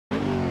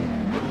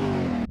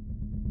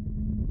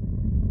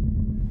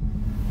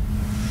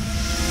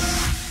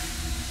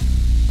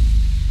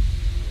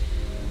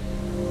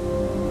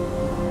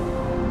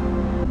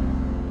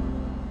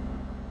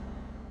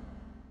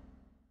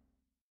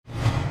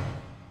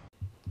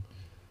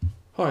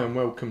Hi and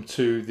welcome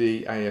to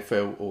the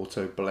AFL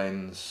Auto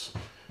Blends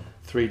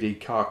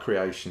 3D car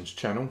creations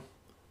channel.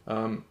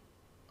 I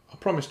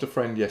promised a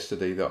friend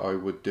yesterday that I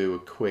would do a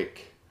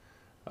quick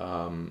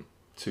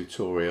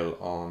tutorial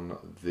on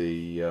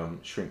the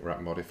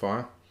Shrinkwrap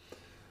Modifier.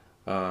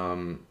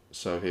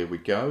 So here we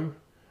go.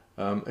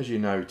 As you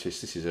notice,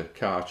 this is a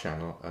car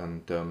channel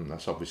and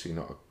that's obviously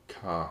not a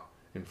car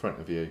in front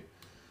of you.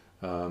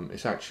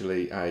 It's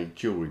actually a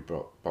jewellery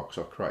box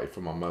I created for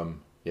my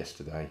mum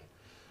yesterday.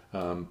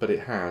 But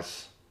it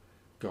has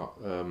got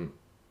a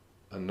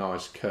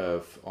nice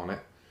curve on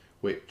it,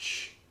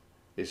 which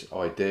is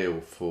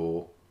ideal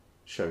for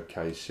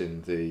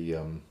showcasing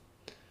the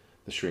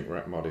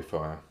Shrinkwrap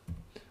Modifier.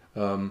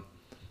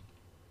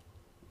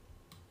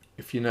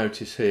 If you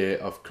notice here,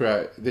 I've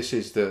created this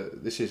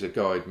is a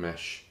guide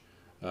mesh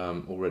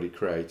already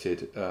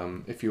created.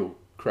 If you're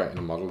creating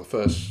a model, the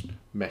first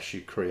mesh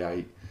you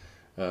create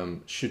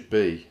should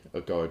be a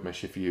guide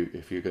mesh if you're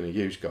going to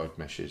use guide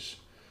meshes.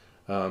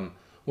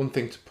 One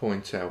thing to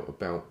point out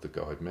about the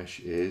guide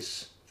mesh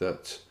is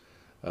that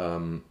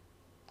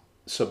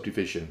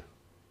Subdivision,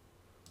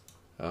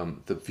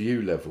 the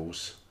view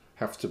levels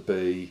have to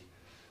be,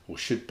 or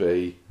should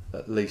be,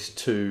 at least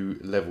 2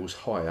 levels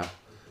higher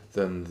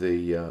than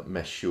the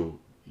mesh you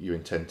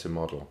intend to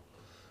model.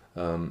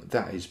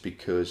 That is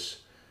because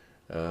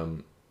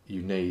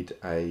you need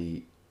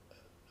a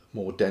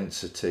more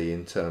density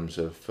in terms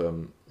of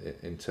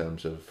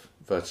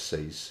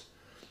vertices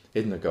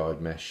in the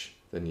guide mesh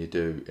than you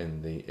do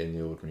in the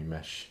ordinary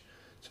mesh,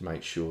 to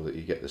make sure that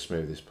you get the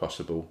smoothest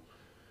possible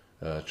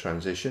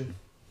transition.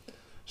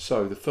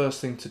 So the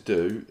first thing to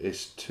do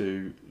is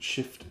to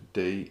Shift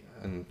D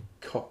and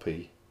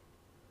copy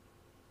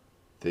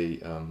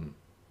the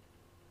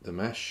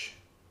mesh.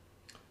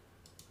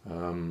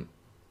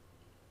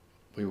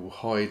 We will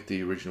hide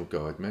the original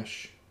guide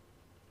mesh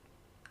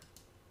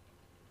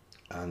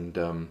and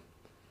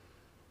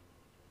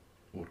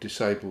we'll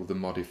disable the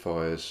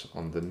modifiers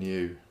on the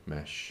new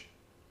mesh.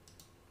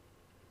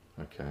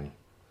 Okay,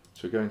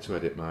 so we're going to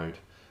edit mode.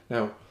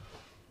 Now,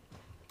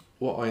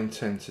 what I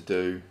intend to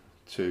do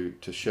to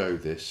show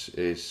this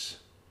is,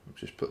 I'll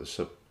just put the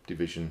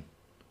subdivision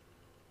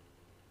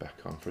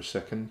back on for a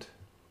second.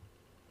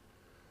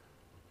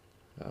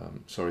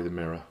 Sorry, the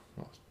mirror,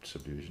 not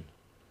subdivision.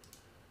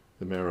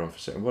 The mirror on for a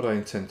second. What I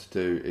intend to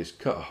do is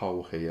cut a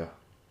hole here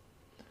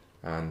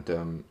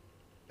and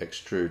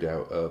extrude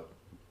out a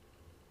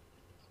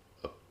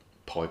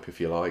pipe, if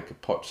you like, a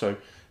pipe. So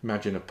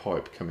imagine a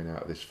pipe coming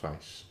out of this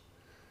face.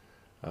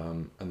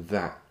 And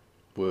that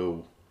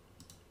will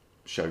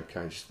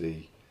showcase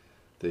that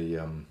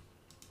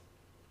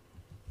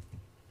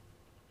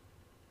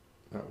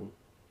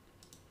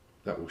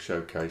will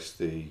showcase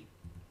the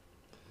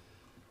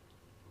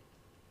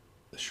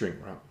shrink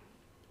wrap.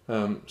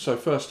 So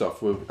first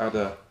off, we'll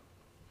go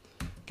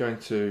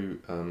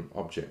into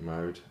object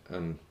mode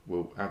and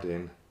we'll add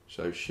in,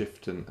 so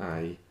Shift and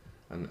A,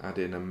 and add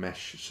in a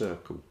mesh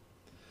circle.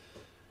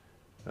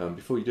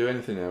 Before you do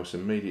anything else,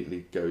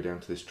 immediately go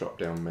down to this drop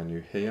down menu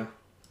here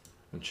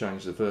and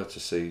change the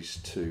vertices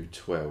to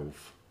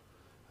 12.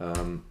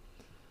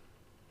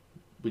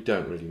 We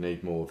don't really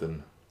need more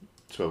than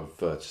 12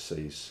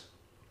 vertices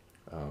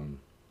on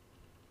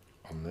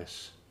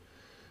this.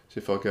 So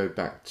if I go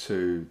back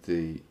to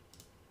the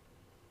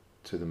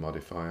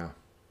modifier,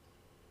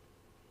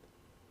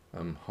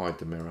 hide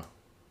the mirror.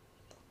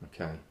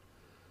 Okay,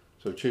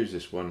 so choose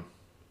this one.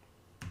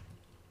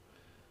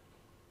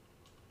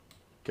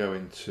 Go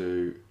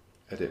into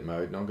edit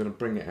mode, and I'm going to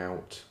bring it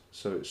out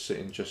so it's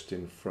sitting just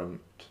in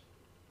front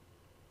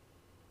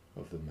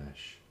of the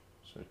mesh.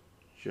 So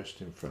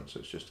just in front, so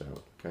it's just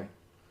out. Okay.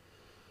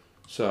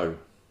 So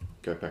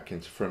go back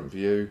into front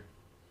view.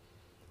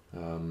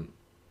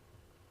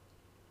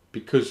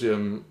 Because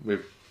there's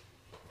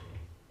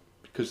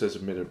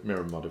a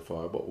mirror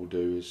modifier, what we'll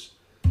do is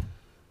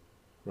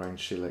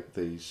range select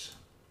these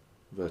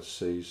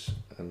vertices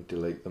and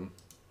delete them.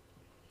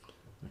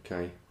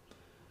 Okay.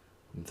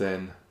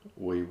 Then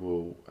we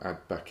will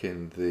add back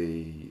in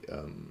the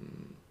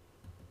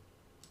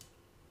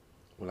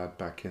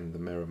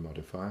mirror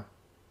modifier.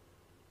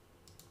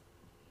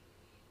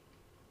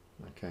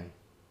 Okay.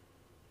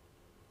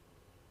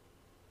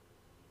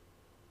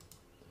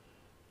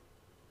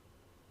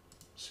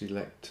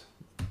 Select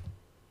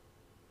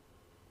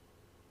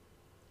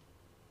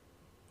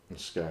and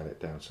scale it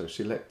down. So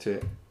select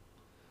it,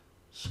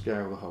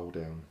 scale the hole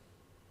down.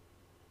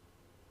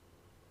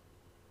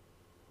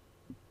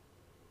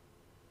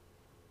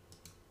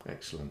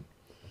 Excellent.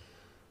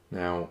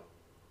 Now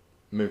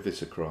move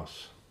this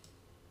across.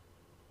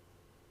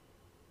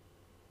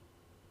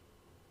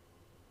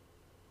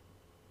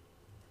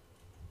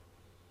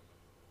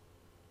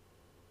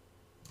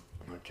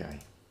 Okay.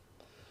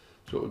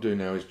 So what we'll do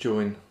now is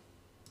join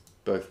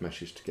both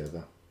meshes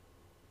together.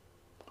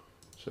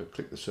 So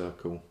click the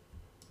circle,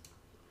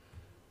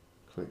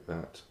 click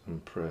that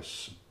and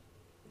press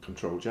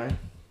Ctrl J.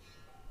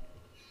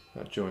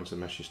 That joins the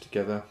meshes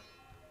together.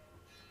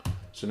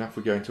 So now if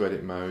we go into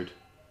edit mode,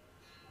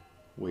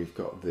 we've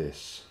got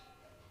this.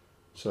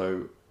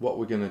 So what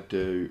we're going to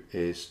do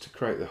is, to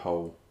create the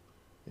hole,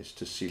 is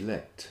to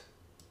select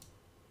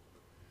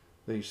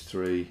these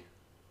 3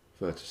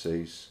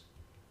 vertices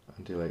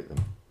and delete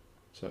them.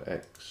 So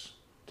X,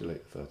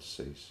 delete the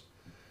vertices.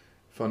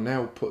 If I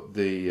now put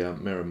the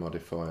mirror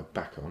modifier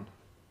back on,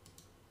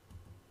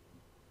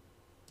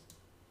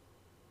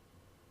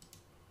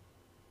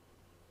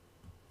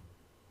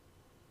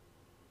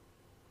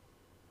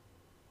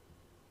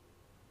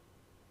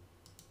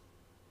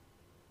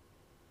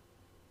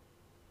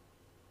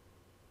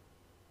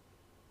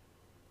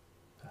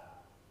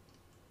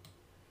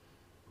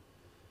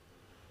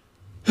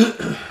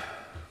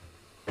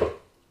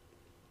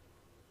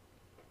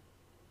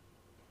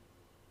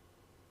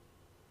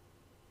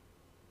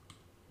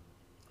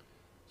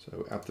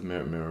 so add the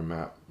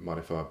mirror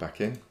modifier back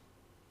in.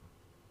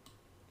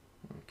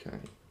 Okay,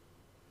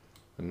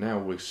 and now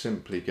we're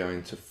simply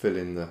going to fill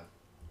in the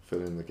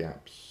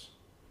gaps.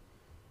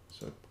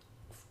 So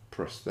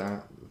press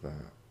that,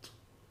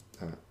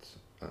 and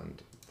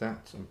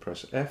that, and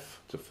press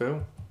F to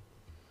fill.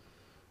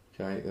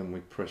 Okay, then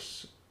we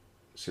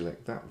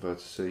select that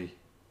vertice,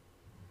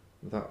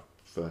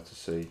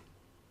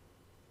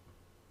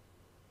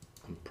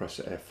 and press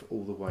F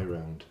all the way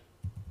round.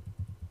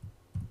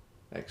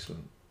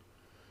 Excellent.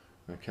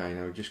 Okay,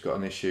 now we've just got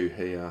an issue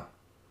here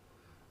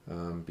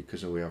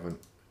because we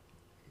haven't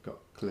got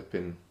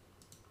clipping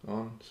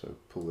on, so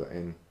pull that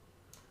in,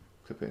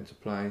 clip it into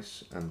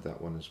place, and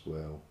that one as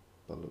well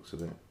by the looks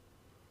of it,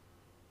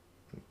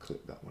 and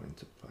clip that one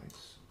into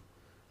place.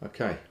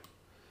 Okay,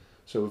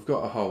 so we've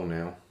got a hole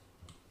now.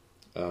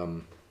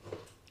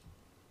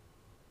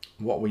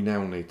 What we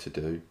now need to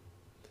do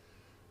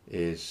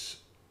is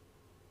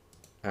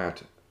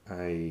add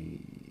a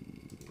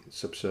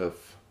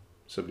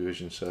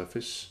subdivision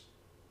surface.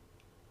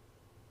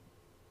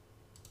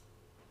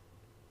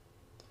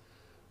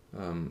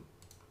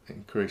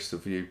 Increase the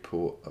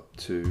viewport up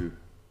to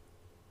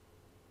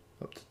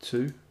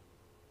 2.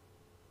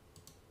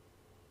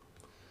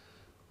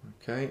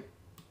 Okay,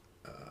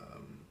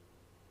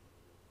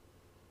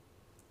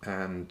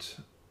 and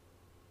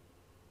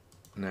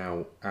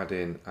now add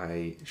in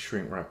a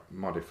Shrinkwrap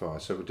modifier.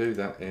 So we'll do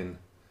that in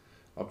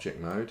object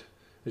mode.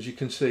 As you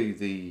can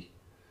see,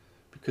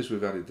 because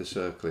we've added the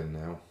circle in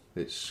now,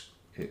 it's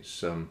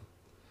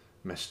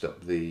messed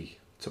up the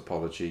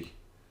topology,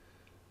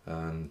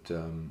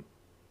 and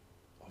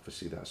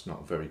obviously that's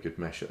not a very good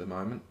mesh at the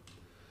moment.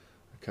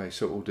 Okay,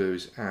 so what we'll do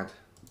is add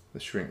the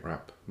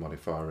Shrinkwrap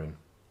modifier in.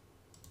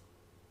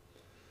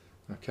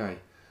 Okay,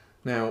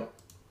 now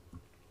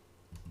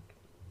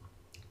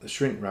the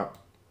Shrinkwrap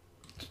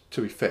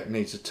to effect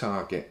needs a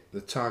target.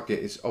 The target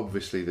is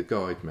obviously the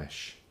guide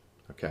mesh.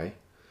 Okay,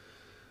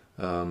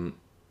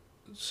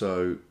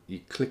 so you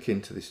click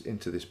into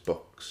this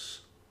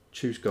box,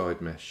 choose guide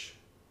mesh,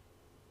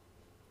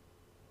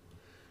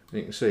 and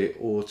you can see it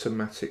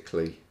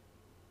automatically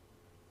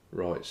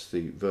writes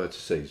the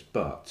vertices,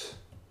 but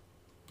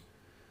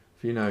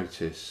if you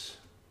notice,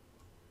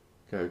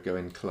 go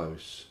in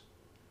close,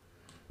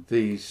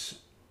 these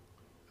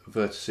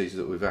vertices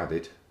that we've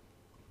added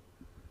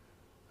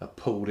are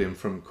pulled in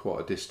from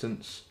quite a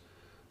distance,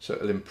 so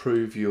it'll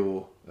improve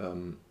your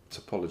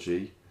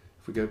topology.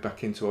 If we go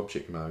back into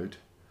object mode,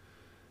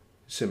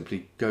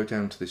 simply go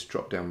down to this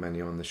drop down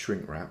menu on the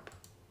shrink wrap,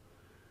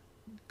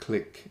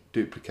 click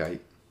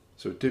duplicate,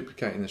 so we're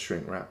duplicating the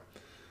shrink wrap,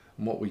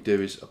 and what we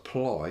do is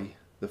apply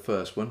the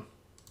first one.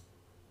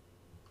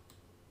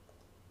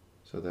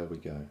 So there we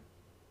go.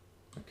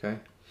 Okay,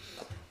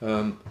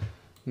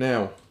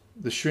 now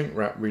the shrink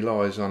wrap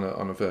relies on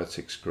a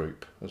vertex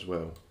group as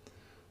well.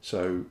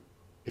 So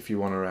if you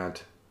want to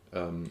add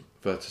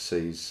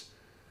vertices,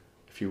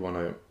 if you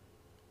want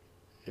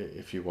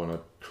to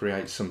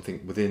create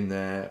something within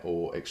there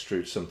or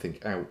extrude something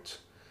out,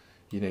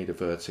 you need a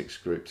vertex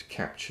group to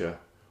capture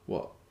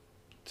what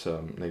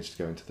needs to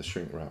go into the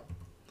shrink wrap.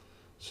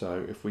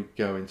 So if we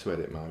go into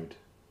edit mode,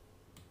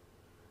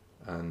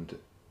 and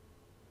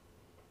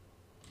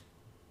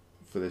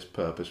for this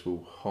purpose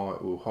we'll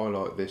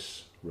highlight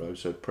this row,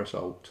 so press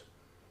Alt,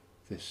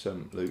 this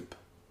loop,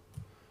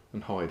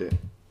 and hide it.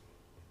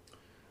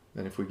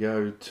 Then if we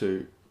go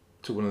to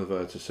one of the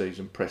vertices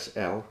and press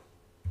L,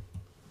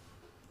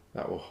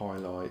 that will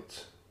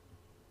highlight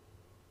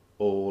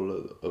all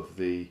of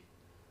the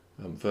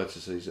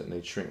vertices that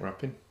need shrink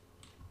wrapping.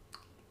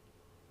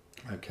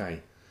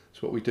 Okay, so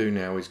what we do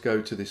now is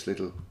go to this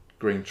little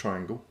green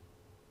triangle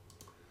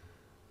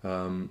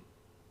and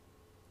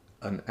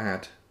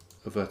add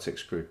a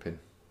vertex group in.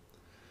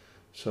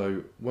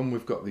 So when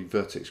we've got the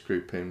vertex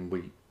group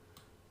in,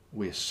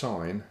 we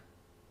assign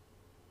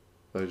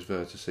those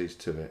vertices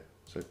to it.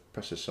 So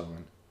press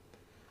assign.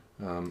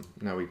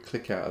 Now we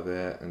click out of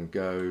there and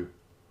go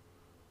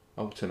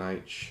Alt and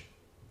H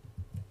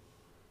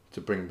to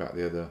bring back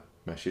the other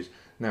meshes.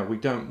 Now we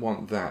don't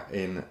want that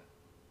in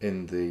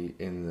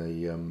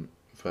the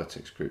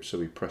vertex group, so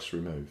we press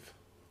remove.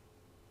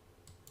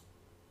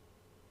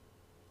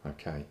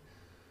 Okay,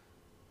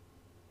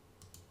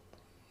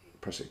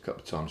 press it a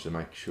couple of times to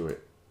make sure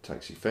it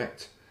takes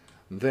effect,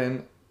 and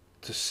then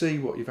to see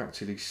what you've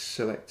actually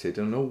selected,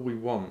 and all we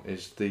want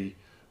is the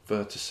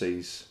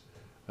vertices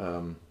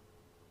on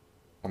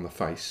the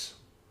face.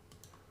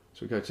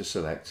 So we go to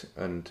select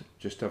and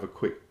just have a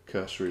quick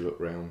cursory look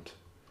round,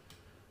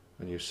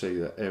 and you'll see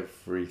that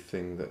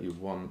everything that you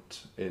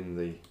want in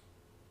the,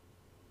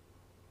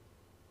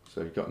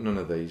 so you've got none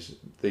of these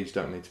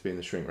don't need to be in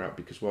the shrink wrap,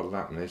 because what'll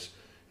happen is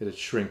it'd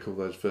shrink all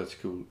those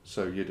vertical,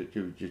 so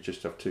you'd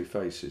just have two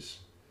faces.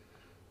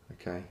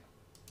 Okay,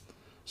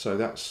 so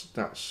that's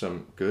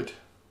good.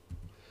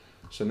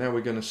 So now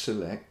we're going to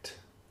select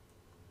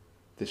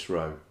this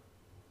row.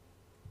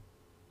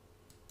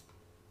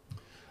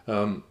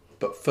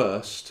 But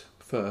first,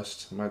 I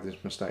made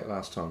this mistake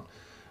last time.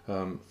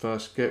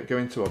 First, go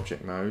into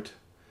object mode,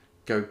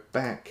 go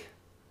back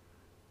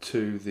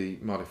to the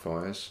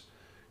modifiers,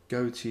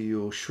 go to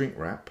your shrink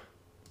wrap,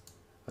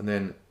 and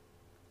then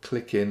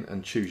click in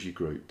and choose your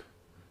group.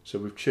 So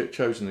we've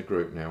chosen the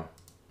group now.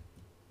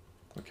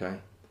 Okay,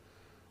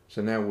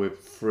 so now we're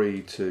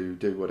free to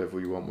do whatever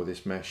we want with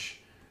this mesh.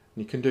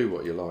 You can do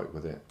what you like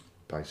with it,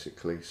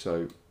 basically.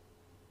 So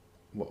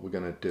what we're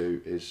going to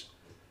do is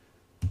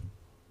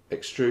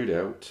extrude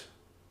out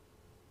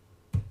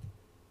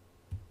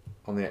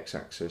on the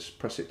x-axis,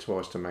 press it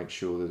twice to make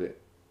sure that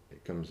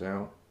it comes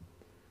out,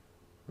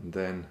 and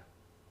then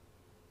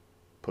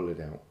pull it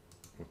out.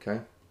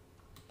 Okay,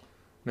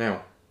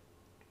 now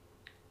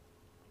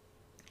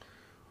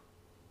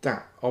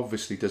that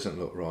obviously doesn't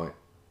look right,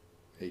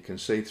 you can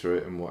see through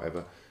it and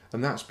whatever,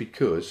 and that's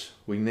because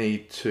we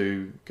need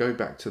to go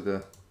back to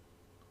the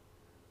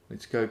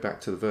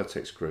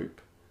vertex group,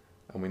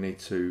 and we need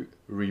to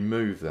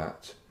remove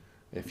that.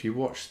 If you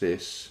watch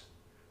this,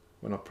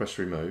 when I press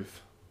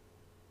remove,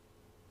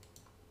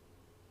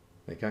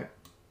 okay,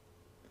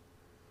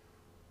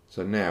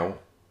 so now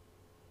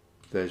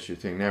there's your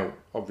thing. Now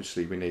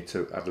obviously we need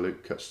to add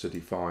loop cuts to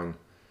define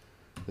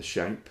the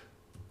shape,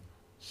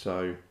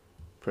 so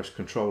press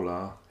Ctrl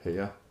R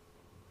here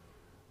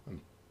and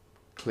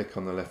click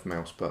on the left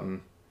mouse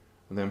button,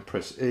 and then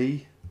press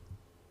E,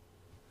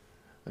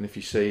 and if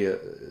you see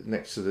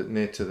next to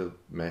near to the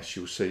mesh,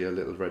 you'll see a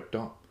little red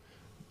dot,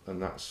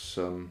 and that's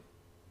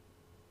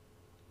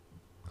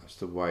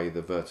the way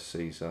the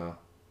vertices are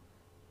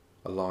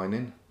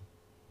aligning.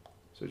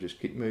 So just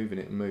keep moving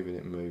it and moving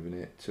it and moving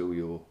it till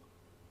you're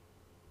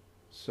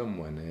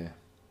somewhere near.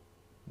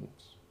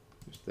 Oops,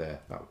 just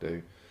there, that'll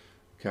do.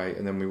 Okay,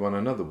 and then we want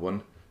another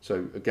one.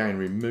 So again,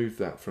 remove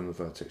that from the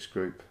vertex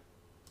group.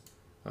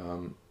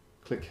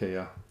 Click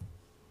here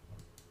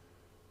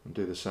and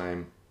do the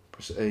same.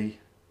 Press E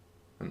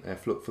and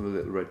F. Look for the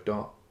little red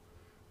dot,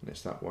 and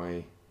it's that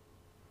way.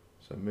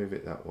 So move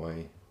it that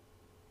way.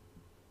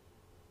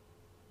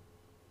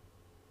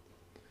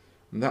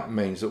 And that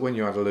means that when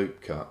you add a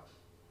loop cut,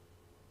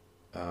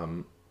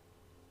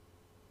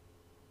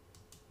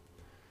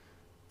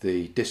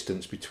 the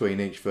distance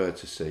between each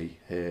vertex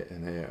here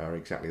and here are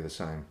exactly the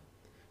same.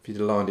 If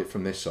you'd aligned it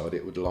from this side,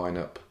 it would line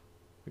up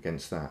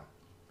against that.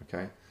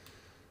 Okay,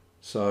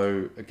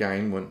 so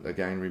again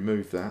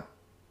remove that.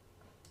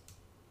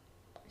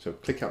 So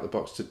click out the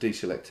box to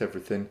deselect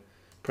everything,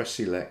 press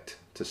select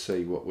to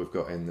see what we've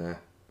got in there.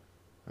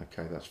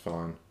 Okay, that's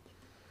fine.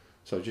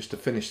 So just to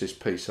finish this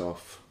piece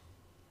off,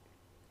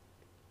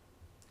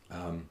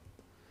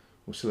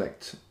 we'll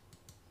select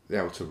the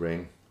outer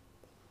ring,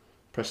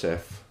 press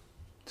F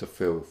to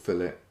fill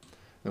it,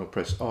 then we'll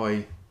press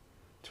I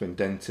to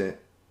indent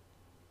it,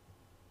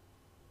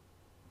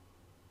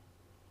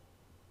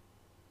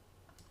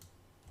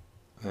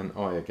 and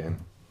I again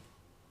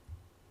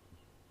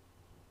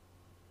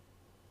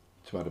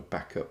to add a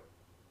backup.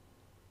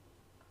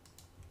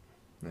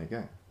 There you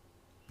go.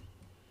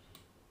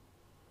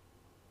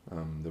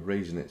 The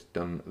reason it's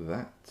done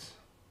that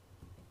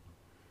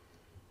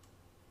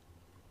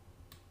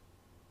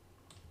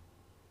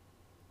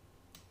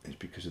is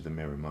because of the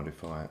mirror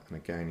modifier, and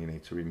again you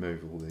need to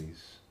remove all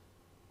these.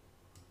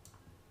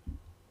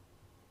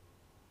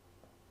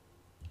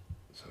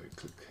 So we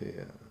click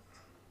here.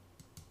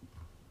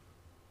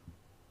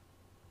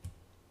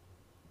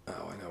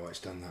 Oh, I know why it's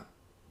done that.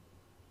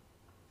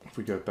 If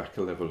we go back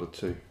a level or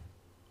two,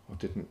 I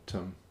didn't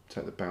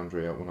take the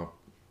boundary out when I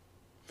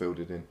filled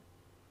it in.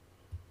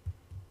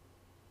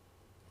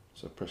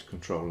 So press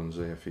Ctrl and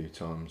Z a few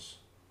times.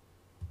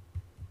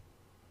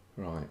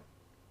 Right,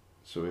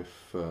 so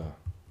if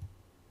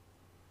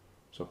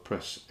so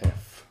press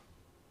F,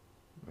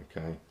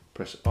 okay,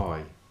 press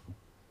I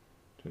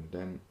to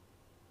indent,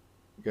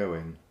 go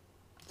in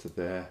to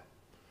there,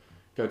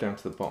 go down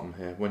to the bottom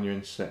here. When you're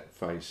in set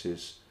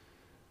faces,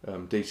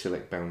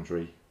 deselect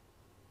boundary,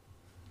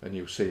 and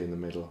you'll see in the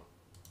middle,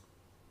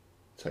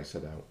 takes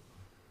that out.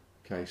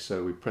 Okay,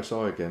 so we press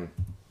I again,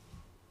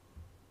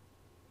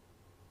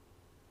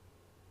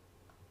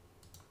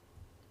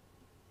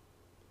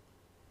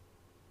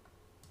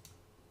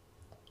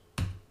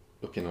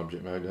 look in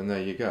object mode, and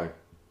there you go.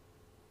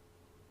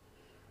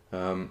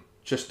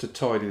 Just to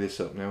tidy this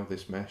up now,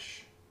 this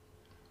mesh,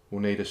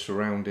 we'll need a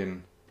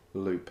surrounding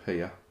loop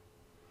here.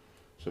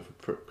 So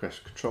if we press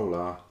Ctrl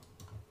R,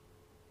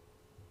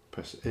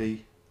 press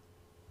E,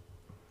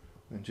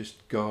 and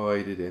just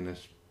guide it in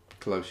as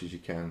close as you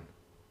can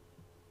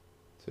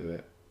to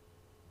it.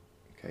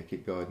 Okay,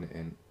 keep guiding it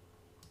in.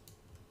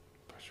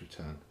 Press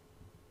return.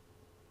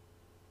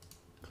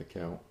 Click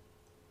out,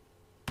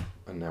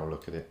 and now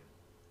look at it.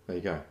 There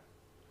you go.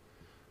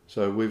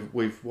 So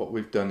what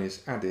we've done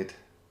is added.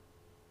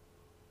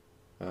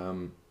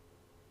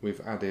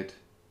 We've added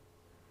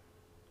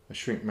a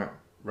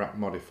Shrinkwrap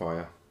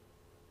Modifier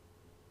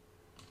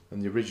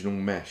and the original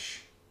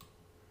mesh.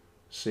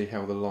 See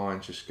how the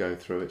lines just go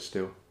through it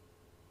still.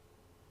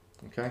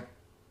 Okay.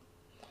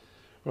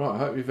 Right, I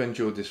hope you've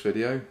enjoyed this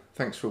video.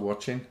 Thanks for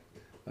watching.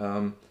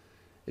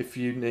 If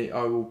you need,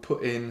 I will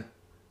put in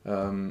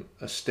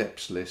a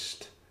steps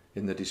list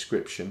in the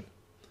description.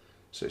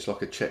 So it's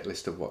like a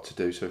checklist of what to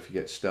do, so if you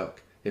get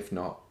stuck, if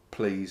not,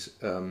 please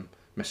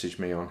message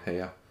me on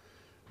here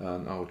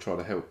and I will try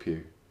to help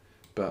you.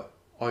 But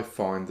I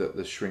find that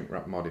the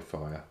Shrinkwrap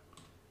Modifier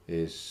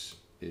is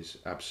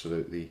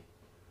absolutely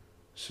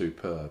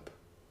superb.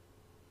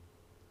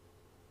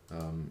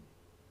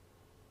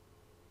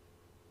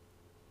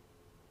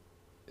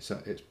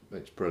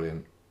 It's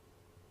brilliant.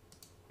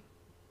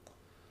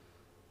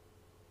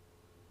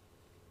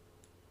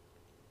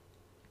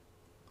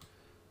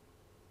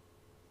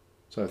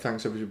 So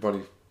thanks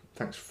everybody,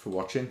 thanks for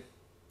watching.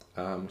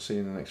 See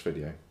you in the next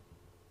video.